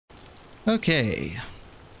Okay.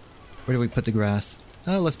 Where do we put the grass?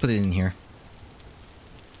 Let's put it in here.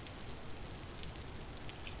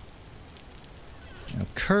 Now,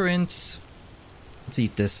 currants. Let's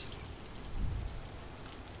eat this.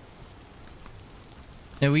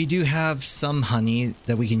 Now, we do have some honey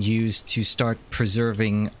that we can use to start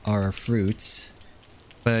preserving our fruits,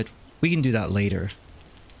 but we can do that later.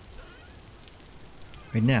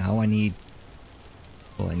 Right now, I need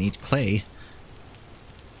clay.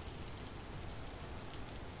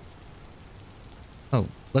 Oh,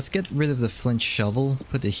 let's get rid of the flint shovel,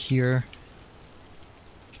 put it here.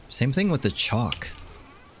 Same thing with the chalk.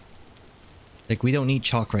 Like, we don't need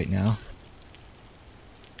chalk right now.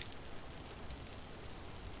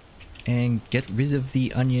 And get rid of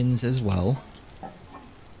the onions as well.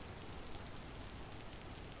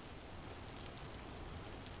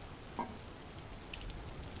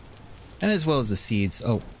 And as well as the seeds.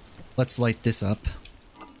 Oh, let's light this up.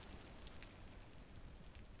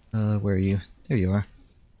 Where are you? There you are.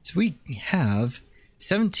 So we have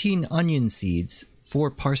 17 onion seeds, 4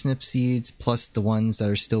 parsnip seeds, plus the ones that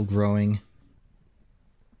are still growing.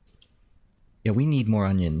 Yeah, we need more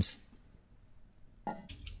onions.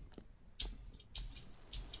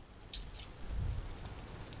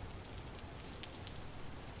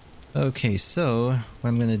 Okay, so what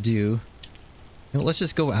I'm gonna do, you know, let's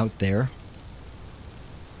just go out there.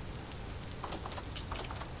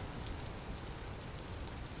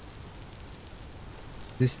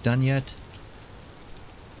 This done yet?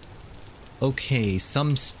 Okay,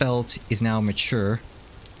 some spelt is now mature.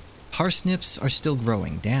 Parsnips are still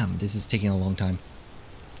growing. Damn, this is taking a long time.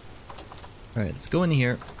 Alright, let's go in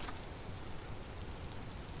here.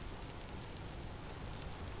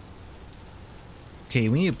 Okay,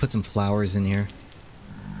 we need to put some flowers in here.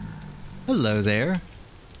 Hello there.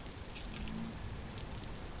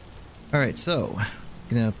 Alright, so I'm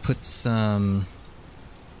gonna put some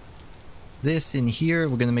this in here.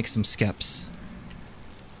 We're gonna make some skeps.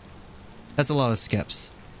 That's a lot of skeps.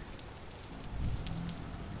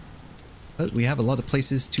 But we have a lot of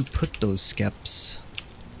places to put those skeps.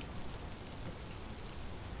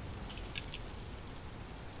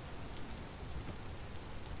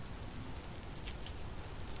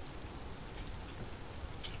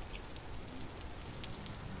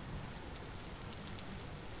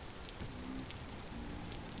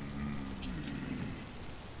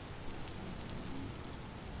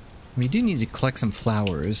 We do need to collect some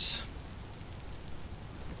flowers.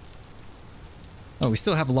 Oh, we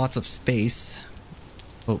still have lots of space,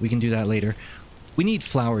 but we can do that later. We need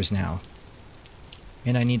flowers now.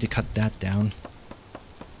 And I need to cut that down.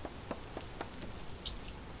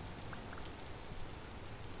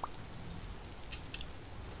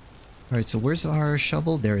 Alright, so where's our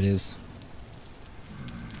shovel? There it is.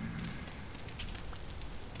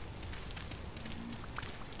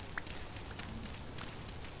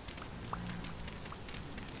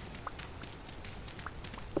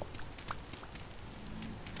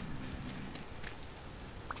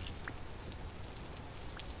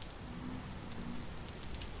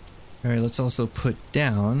 Alright, let's also put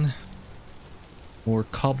down more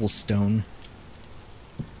cobblestone.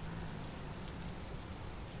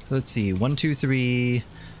 Let's see, 1, 2, 3,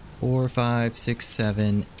 4, 5, 6,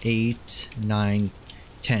 7, 8, 9,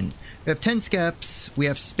 10. We have 10 skeps. We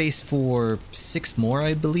have space for 6 more,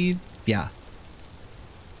 I believe. Yeah.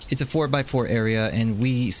 It's a 4x4 area, and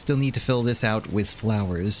we still need to fill this out with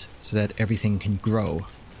flowers so that everything can grow.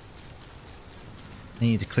 I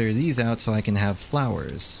need to clear these out so I can have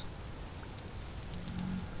flowers.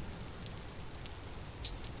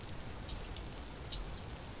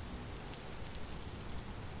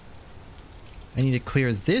 I need to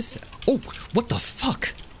clear this. Oh, what the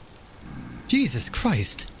fuck? Jesus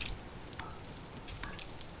Christ.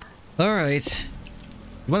 Alright.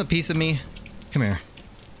 You want a piece of me? Come here.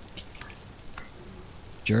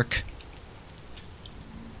 Jerk.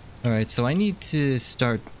 Alright, so I need to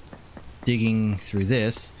start digging through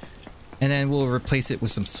this. And then we'll replace it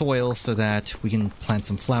with some soil so that we can plant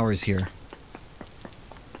some flowers here.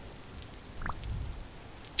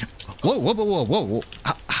 Whoa, whoa, whoa, whoa, whoa.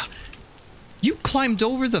 You climbed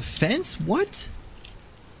over the fence? What?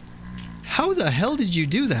 How the hell did you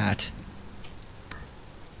do that?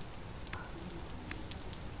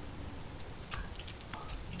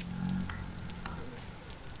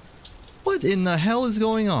 What in the hell is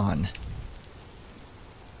going on?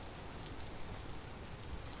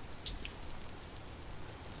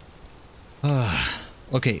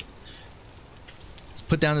 Okay. Let's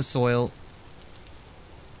put down the soil.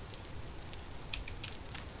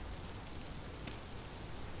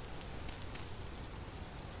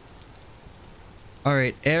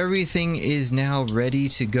 Alright, everything is now ready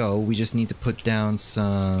to go. We just need to put down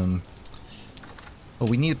some... Oh,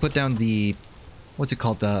 we need to put down the... What's it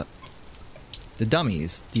called? The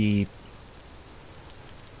dummies. The...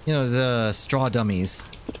 You know, the straw dummies.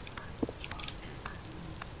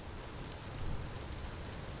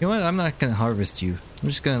 You know what? I'm not gonna harvest you. I'm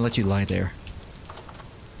just gonna let you lie there.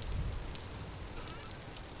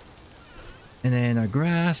 And then our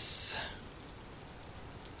grass...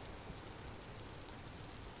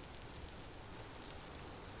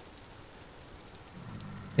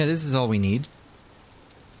 Yeah, this is all we need.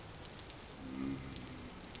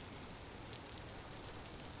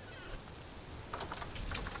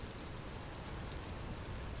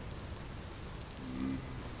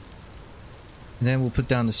 And then we'll put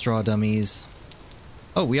down the straw dummies.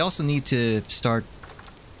 Oh, we also need to start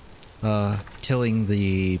tilling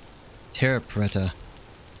the Terra Petra.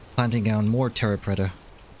 Planting down more Terra Petra.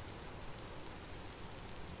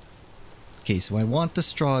 Okay, so I want the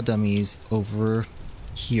straw dummies over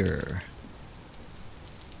here.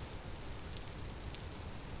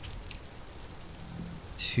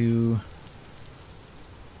 Two.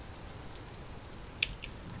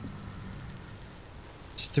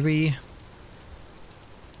 There's 3.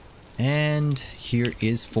 And here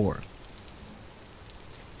is 4.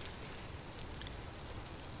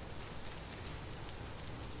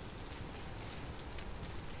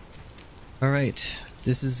 Alright,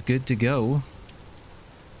 this is good to go.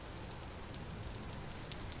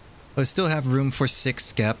 I still have room for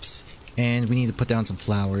 6 skeps, and we need to put down some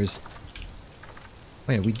flowers.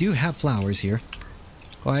 Oh yeah, we do have flowers here.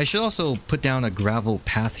 Oh, I should also put down a gravel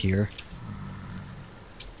path here.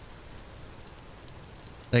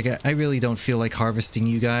 Like, I really don't feel like harvesting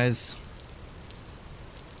you guys.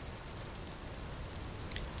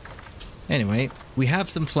 Anyway, we have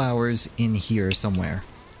some flowers in here somewhere.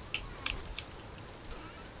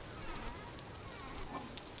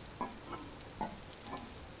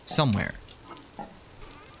 Somewhere.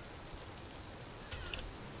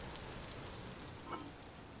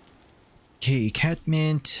 Okay,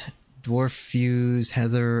 catmint, dwarf fuse,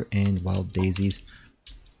 heather, and wild daisies.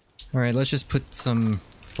 Alright, let's just put some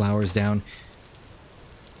flowers down.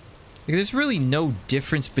 Like, there's really no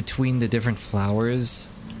difference between the different flowers.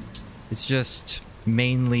 It's just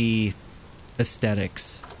mainly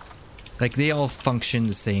aesthetics. Like, they all function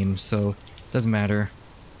the same, so it doesn't matter.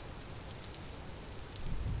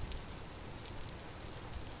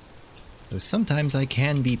 So sometimes I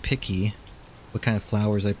can be picky what kind of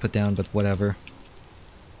flowers I put down, but whatever.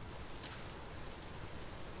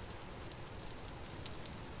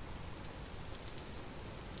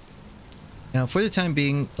 Now, for the time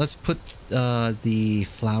being, let's put the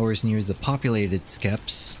flowers near the populated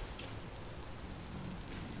skeps.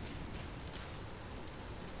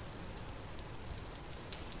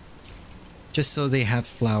 Just so they have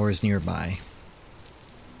flowers nearby.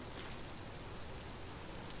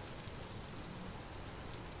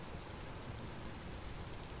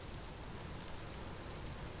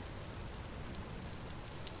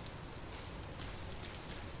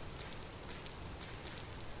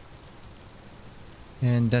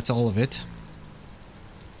 And that's all of it.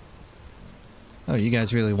 Oh, you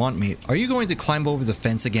guys really want me. Are you going to climb over the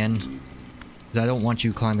fence again? Because I don't want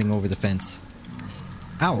you climbing over the fence.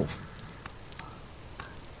 Ow.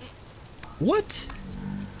 What?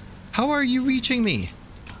 How are you reaching me?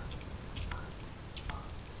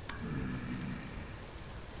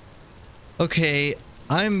 Okay,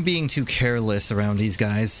 I'm being too careless around these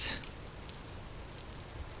guys.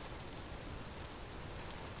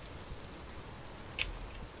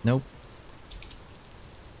 Nope.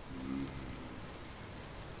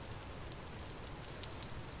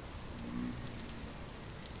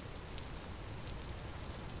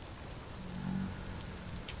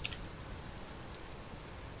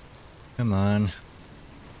 Come on.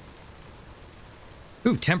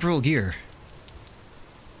 Ooh, temporal gear.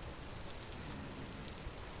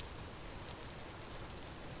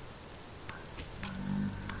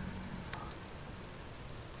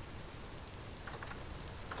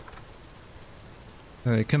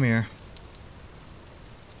 Alright, come here.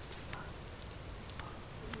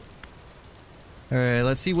 Alright,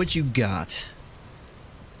 let's see what you got.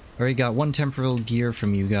 Already got 1 temporal gear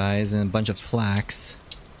from you guys and a bunch of flax.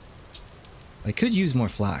 I could use more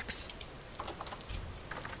flax.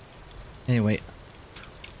 Anyway,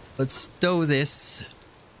 let's stow this.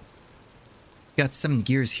 Got 7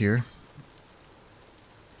 gears here.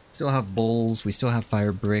 Still have bowls, we still have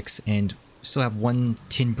fire bricks, and we still have 1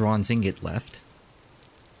 tin bronze ingot left.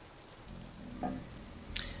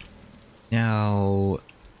 Now,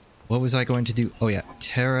 what was I going to do? Oh yeah,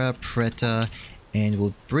 Terra Petra And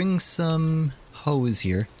we'll bring some hose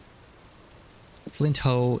here. Flint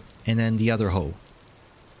hoe, and then the other hoe.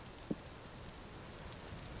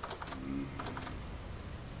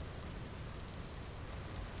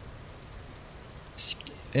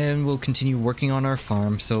 And we'll continue working on our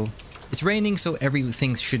farm. So it's raining, so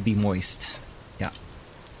everything should be moist. Yeah.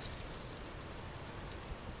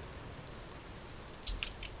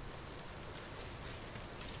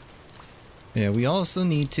 Yeah, we also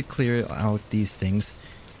need to clear out these things.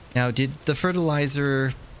 Now, did the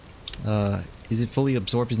fertilizer, is it fully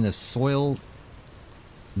absorbed in the soil?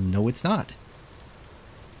 No, it's not.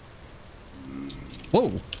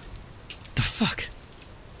 Whoa! The fuck?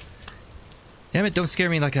 Damn it, don't scare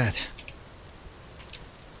me like that.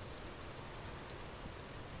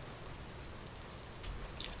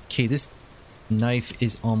 Okay, this knife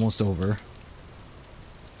is almost over.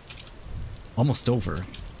 Almost over.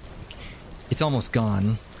 It's almost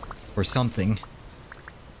gone. Or something.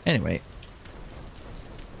 Anyway.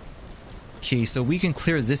 Okay, so we can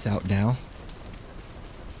clear this out now.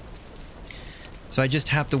 So I just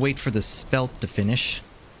have to wait for the spelt to finish.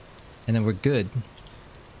 And then we're good.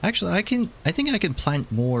 Actually, I think I can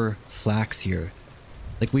plant more flax here.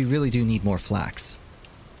 Like, we really do need more flax.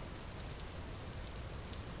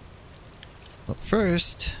 But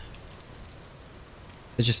first,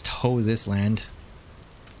 let's just hoe this land.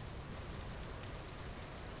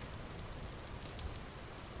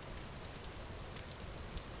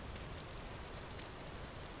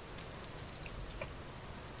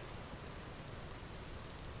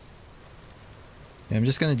 Okay, I'm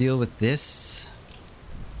just gonna deal with this.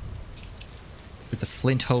 With the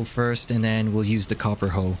flint hoe first, and then we'll use the copper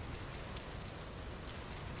hoe.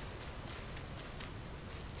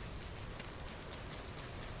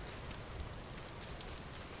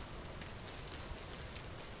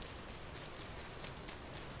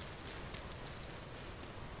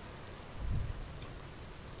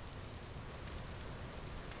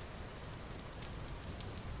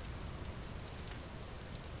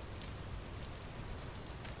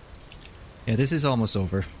 Yeah, this is almost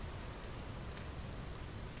over.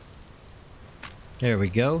 There we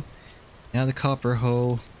go. Now the copper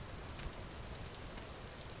hoe.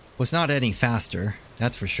 Well, it's not any faster,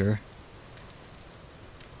 that's for sure.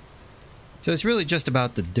 So it's really just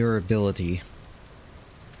about the durability.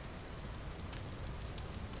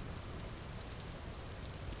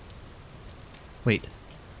 Wait.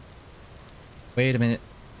 Wait a minute.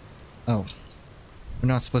 Oh. We're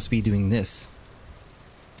not supposed to be doing this.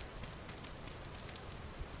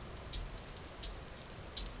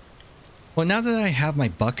 Well, now that I have my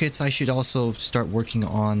buckets, I should also start working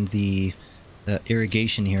on the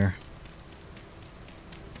irrigation here.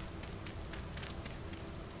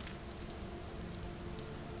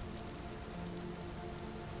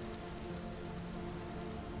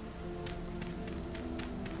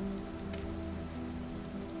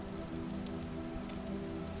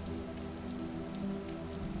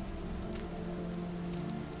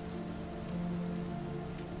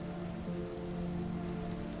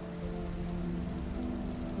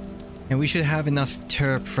 And we should have enough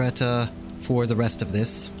Terra Petra for the rest of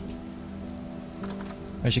this.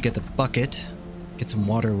 I should get the bucket, get some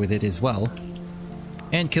water with it as well,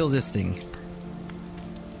 and kill this thing. Here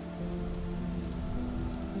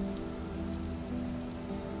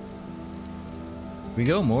we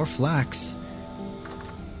go, more flax.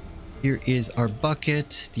 Here is our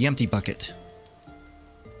bucket, the empty bucket.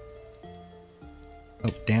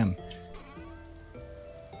 Oh, damn.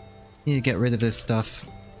 Need to get rid of this stuff.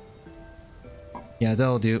 Yeah,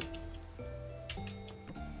 that'll do.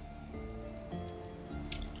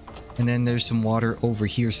 And then there's some water over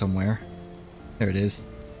here somewhere. There it is.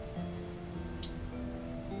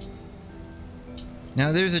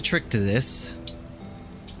 Now there's a trick to this.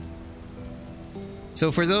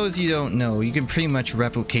 So for those you don't know, you can pretty much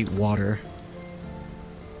replicate water.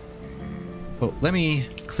 Well, let me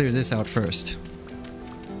clear this out first.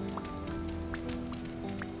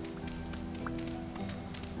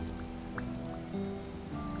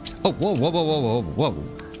 Oh, whoa, whoa, whoa, whoa, whoa, whoa.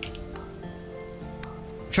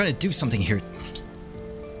 I'm trying to do something here.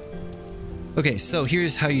 Okay, so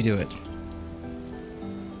here's how you do it.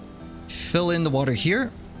 Fill in the water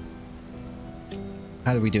here.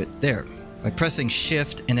 How do we do it? There. By pressing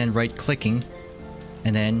shift and then right clicking.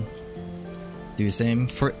 And then do the same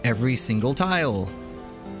for every single tile.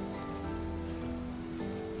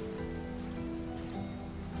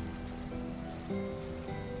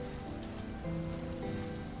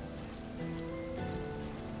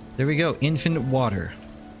 There we go, infinite water.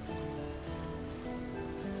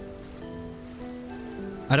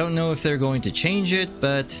 I don't know if they're going to change it,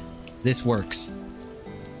 but this works.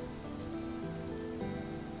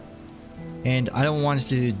 And I don't want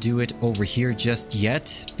to do it over here just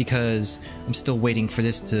yet because I'm still waiting for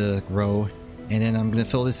this to grow. And then I'm going to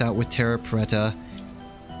fill this out with Terra Petra.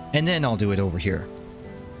 And then I'll do it over here.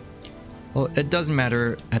 Well, it doesn't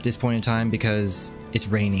matter at this point in time because it's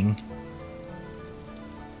raining.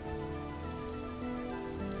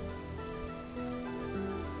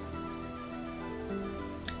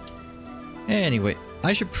 Anyway,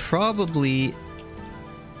 I should probably...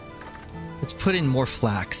 Let's put in more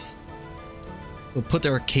flax. We'll put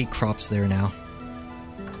our cake crops there now.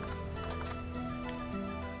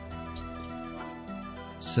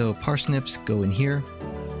 So parsnips go in here.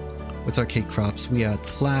 What's our cake crops? We got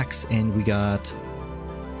flax and we got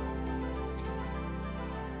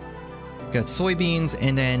soybeans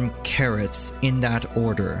and then carrots in that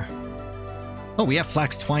order. Oh, we have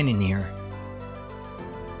flax twine in here.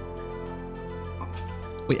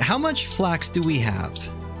 Wait, how much flax do we have?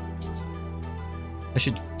 I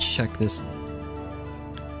should check this.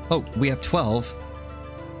 Oh, we have 12.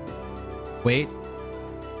 Wait.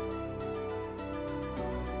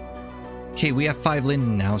 Okay, we have 5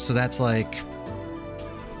 linen now, so that's like...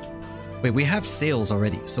 Wait, we have sails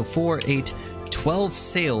already. So 4, 8, 12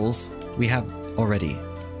 sails we have already.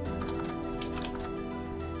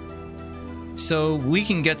 So we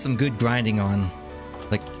can get some good grinding on,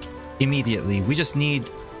 like, immediately. We just need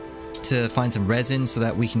to find some resin so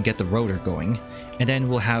that we can get the rotor going. And then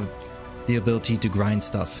we'll have the ability to grind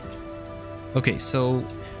stuff. Okay, so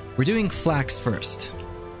we're doing flax first.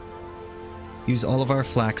 Use all of our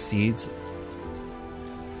flax seeds.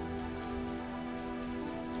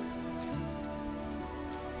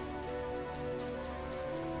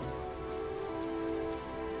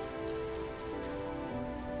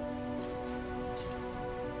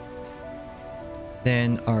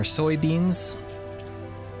 Then our soybeans.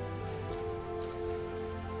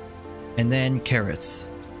 And then carrots.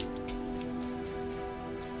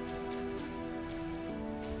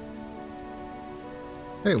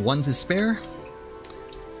 Alright, 1 to spare.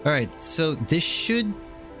 Alright, so this should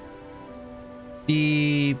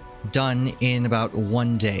be done in about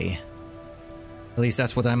 1 day. At least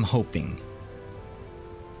that's what I'm hoping.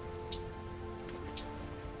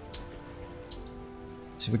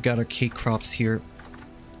 So we've got our cake crops here.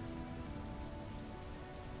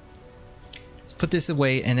 Let's put this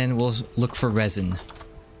away and then we'll look for resin.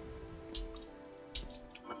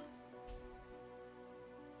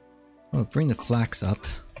 I'll bring the flax up.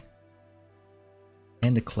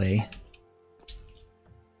 And the clay.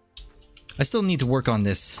 I still need to work on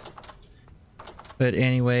this. But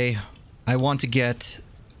anyway, I want to get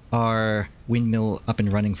our windmill up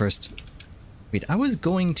and running first. Wait, I was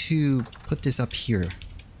going to put this up here.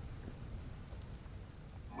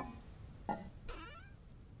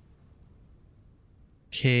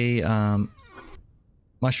 Okay,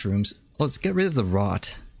 mushrooms. Let's get rid of the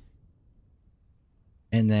rot.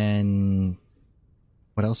 And then...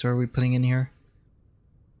 what else are we putting in here?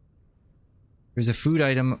 There's a food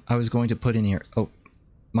item I was going to put in here. Oh,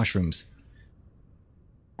 mushrooms.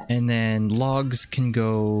 And then logs can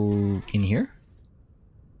go in here.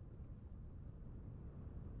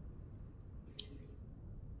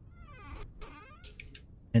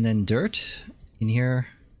 And then dirt in here.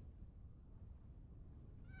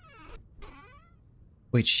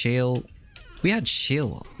 Wait, shale. We had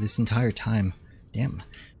shale this entire time. Damn.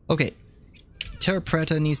 Okay. Terra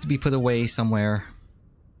Petra needs to be put away somewhere.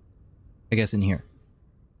 I guess in here.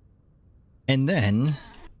 And then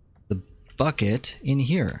the bucket in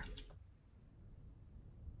here.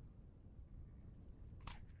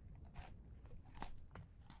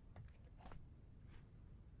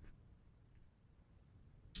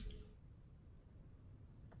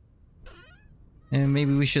 And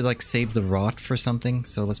maybe we should like save the rot for something.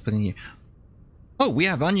 So let's put in here. Oh, we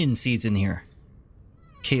have onion seeds in here.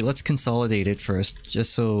 Okay, let's consolidate it first,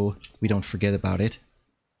 just so we don't forget about it.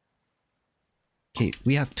 Okay,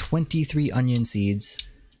 we have 23 onion seeds.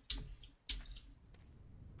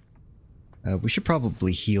 We should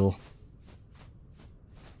probably heal.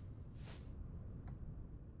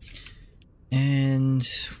 And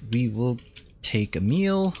we will take a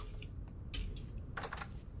meal.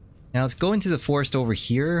 Now let's go into the forest over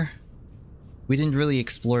here. We didn't really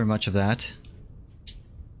explore much of that.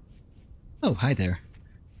 Oh, hi there.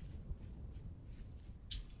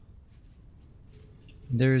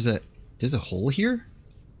 There's a hole here?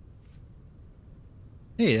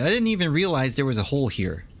 Hey, I didn't even realize there was a hole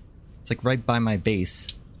here. It's like right by my base.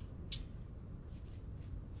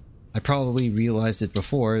 I probably realized it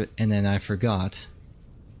before and then I forgot.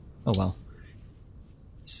 Oh well.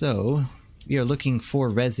 So, we are looking for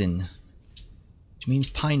resin, which means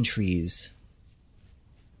pine trees.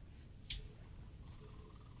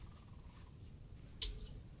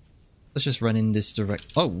 Let's just run in this direct.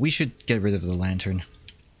 Oh, we should get rid of the lantern.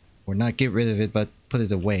 Or not get rid of it, but put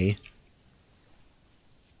it away.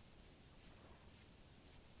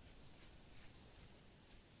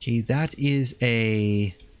 Okay, that is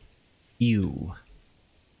a ewe.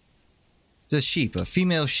 It's a sheep, a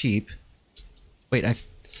female sheep. Wait, I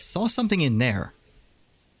saw something in there.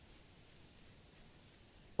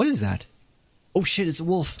 What is that? Oh shit, it's a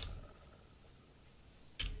wolf.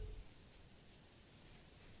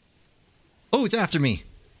 Oh, it's after me.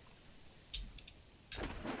 You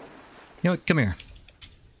know what? Come here.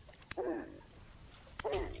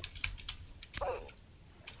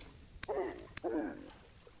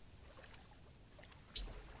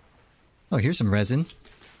 Oh, here's some resin.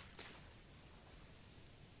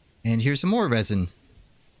 And here's some more resin.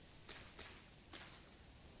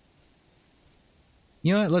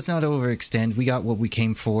 You know what? Let's not overextend. We got what we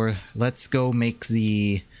came for. Let's go make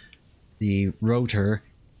the rotor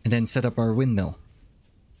and then set up our windmill.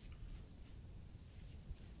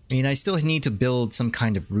 I mean, I still need to build some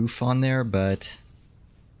kind of roof on there, but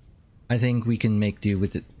I think we can make do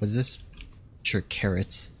with it. What's this? Sure,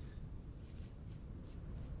 carrots.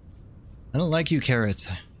 I don't like you, carrots.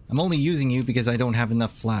 I'm only using you because I don't have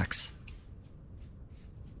enough flax.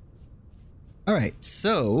 Alright,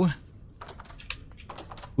 so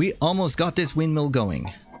we almost got this windmill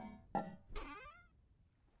going.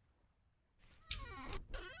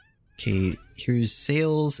 Okay, here's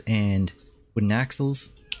sails and wooden axles.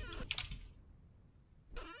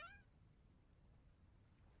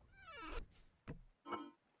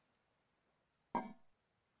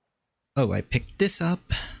 Oh, I picked this up.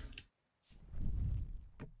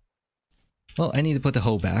 Well, I need to put the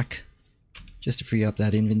hoe back just to free up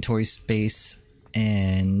that inventory space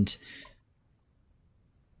and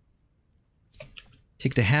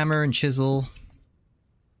take the hammer and chisel.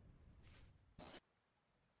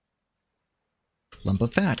 Lump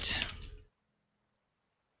of fat.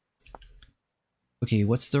 Okay,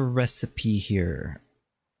 what's the recipe here?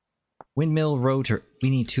 Windmill rotor. We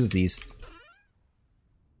need 2 of these.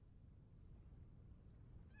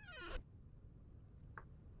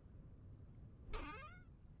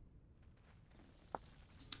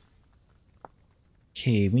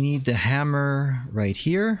 Okay, we need the hammer right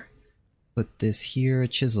here. Put this here,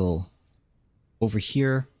 chisel over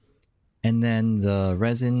here. And then the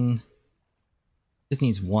resin just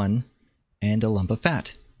needs 1 and a lump of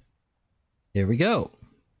fat. There we go.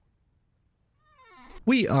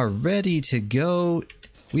 We are ready to go.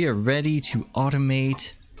 We are ready to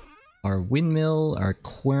automate our windmill, our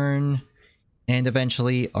quern, and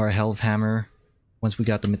eventually our helve hammer once we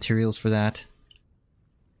got the materials for that.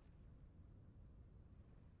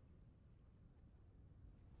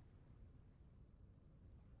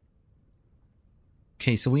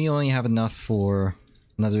 Okay, so we only have enough for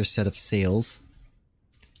another set of sails.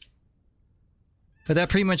 But that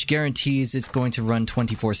pretty much guarantees it's going to run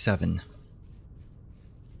 24/7.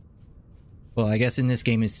 Well, I guess in this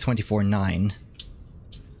game it's 24/9.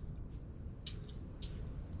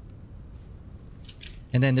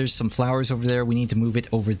 And then there's some flowers over there. We need to move it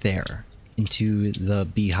over there into the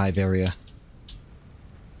beehive area.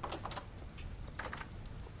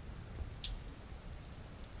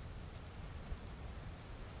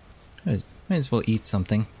 Might as well eat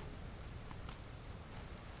something.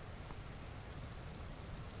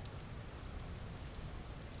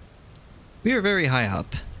 We are very high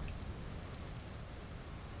up.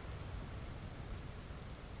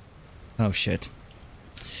 Oh shit.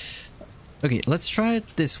 Okay, let's try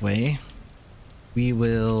it this way. We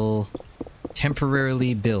will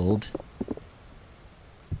temporarily build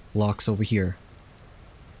blocks over here.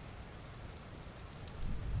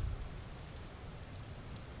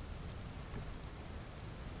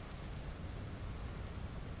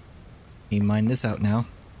 Okay, mine this out now.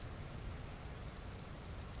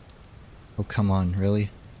 Oh, come on, really?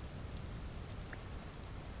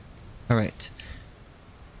 Alright.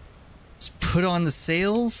 Let's put on the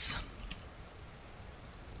sails.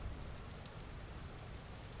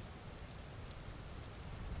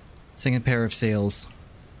 Second pair of sails.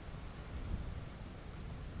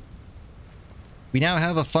 We now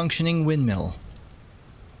have a functioning windmill.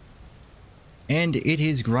 And it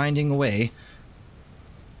is grinding away.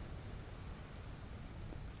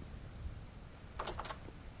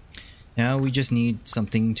 Now we just need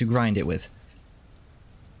something to grind it with.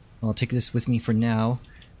 I'll take this with me for now.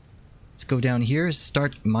 Let's go down here,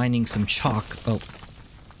 start mining some chalk. Oh.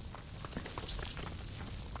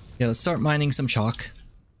 Yeah, let's start mining some chalk.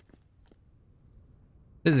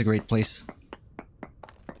 This is a great place.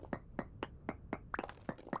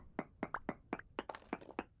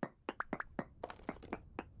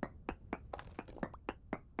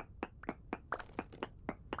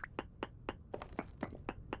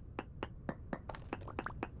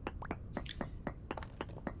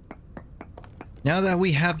 Now that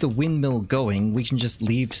we have the windmill going, we can just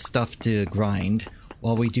leave stuff to grind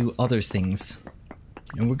while we do other things.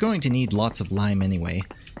 And we're going to need lots of lime anyway.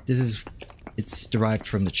 It's derived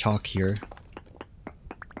from the chalk here.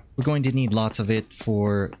 We're going to need lots of it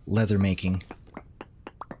for leather making.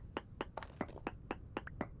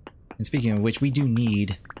 And speaking of which, we do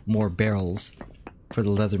need more barrels for the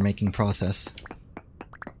leather making process.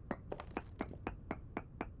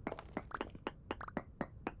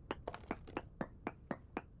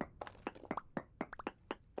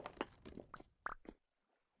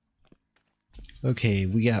 Okay,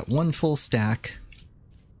 we got one full stack.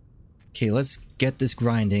 Okay, let's get this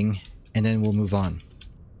grinding, and then we'll move on.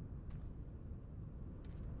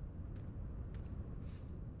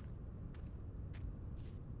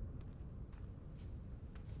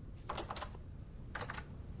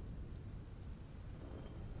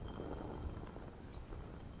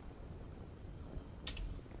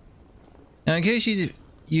 Now, in case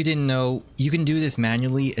you didn't know, you can do this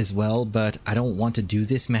manually as well, but I don't want to do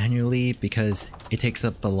this manually because it takes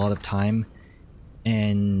up a lot of time.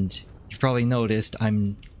 And you've probably noticed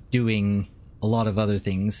I'm doing a lot of other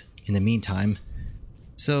things in the meantime.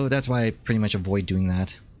 So that's why I pretty much avoid doing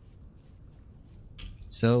that.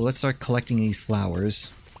 So let's start collecting these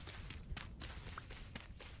flowers.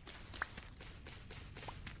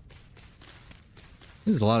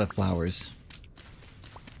 There's a lot of flowers.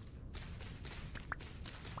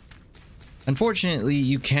 Unfortunately,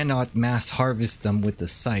 you cannot mass harvest them with the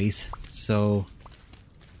scythe, so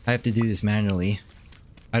I have to do this manually.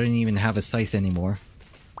 I don't even have a scythe anymore.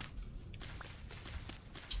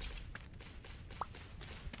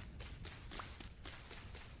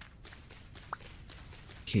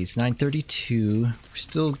 Okay, it's 9:32. We're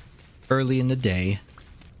still early in the day.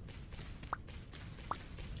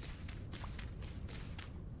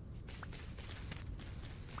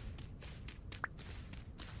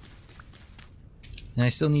 And I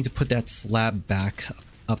still need to put that slab back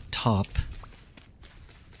up top.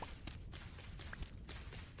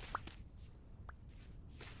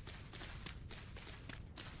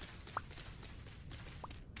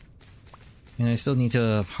 And I still need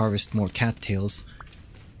to harvest more cattails.